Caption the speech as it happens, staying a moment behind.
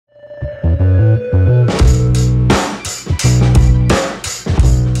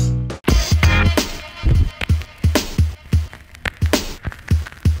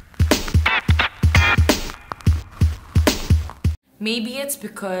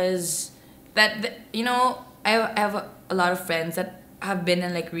because you know, I have a lot of friends that have been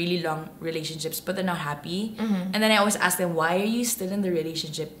in like really long relationships, but they're not happy. And then I always ask them, why are you still in the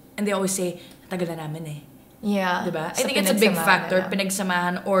relationship? And they always say, tagal na namin eh. Yeah. Diba? I think it's a big factor,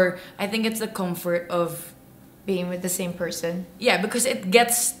 pinagsamahan, or I think it's the comfort of being with the same person. Yeah, because it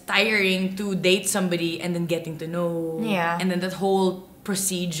gets tiring to date somebody and then getting to know. Yeah. And then that whole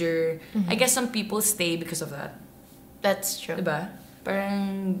procedure. I guess some people stay because of that. That's true. Diba?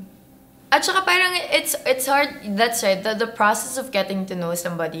 Parang... At saka parang it's hard. That's right. The process of getting to know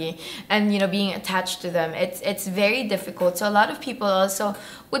somebody and, you know, being attached to them, it's very difficult. So a lot of people also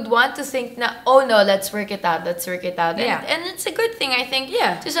would want to think na, oh no, let's work it out. Yeah. And it's a good thing, I think,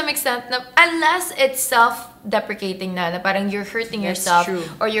 yeah, to some extent, na, unless it's self-deprecating na parang you're hurting yourself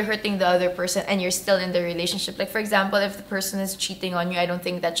or you're hurting the other person and you're still in the relationship. Like, for example, if the person is cheating on you, I don't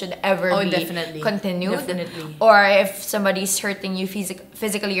think that should ever be continued. Definitely. Or if somebody's hurting you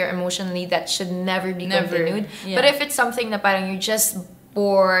physically or emotionally, that should never be continued. Yeah. But if it's something na parang you're just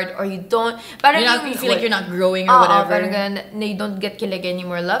bored or you don't, parang you feel like you're not growing or whatever, parang you don't get kilig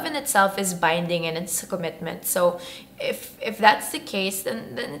anymore. Love in itself is binding and it's a commitment. So if that's the case,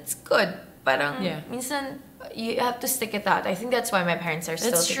 then it's good. Parang minsan you have to stick it out. I think that's why my parents are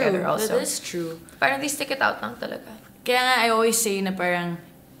still together also. That is true. Parang they stick it out lang talaga. Kaya nga, I always say na parang,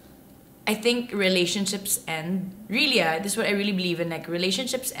 I think relationships end. Really, this is what I really believe in. Like,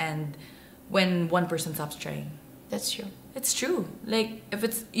 relationships end when one person stops trying. That's true. It's true. Like, if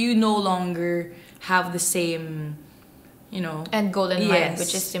it's, you no longer have the same, you know... end goal in mind,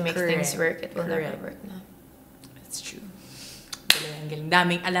 which is to make things work. It will never work na. It's true. Galing,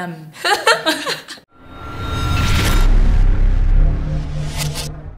 daming alam.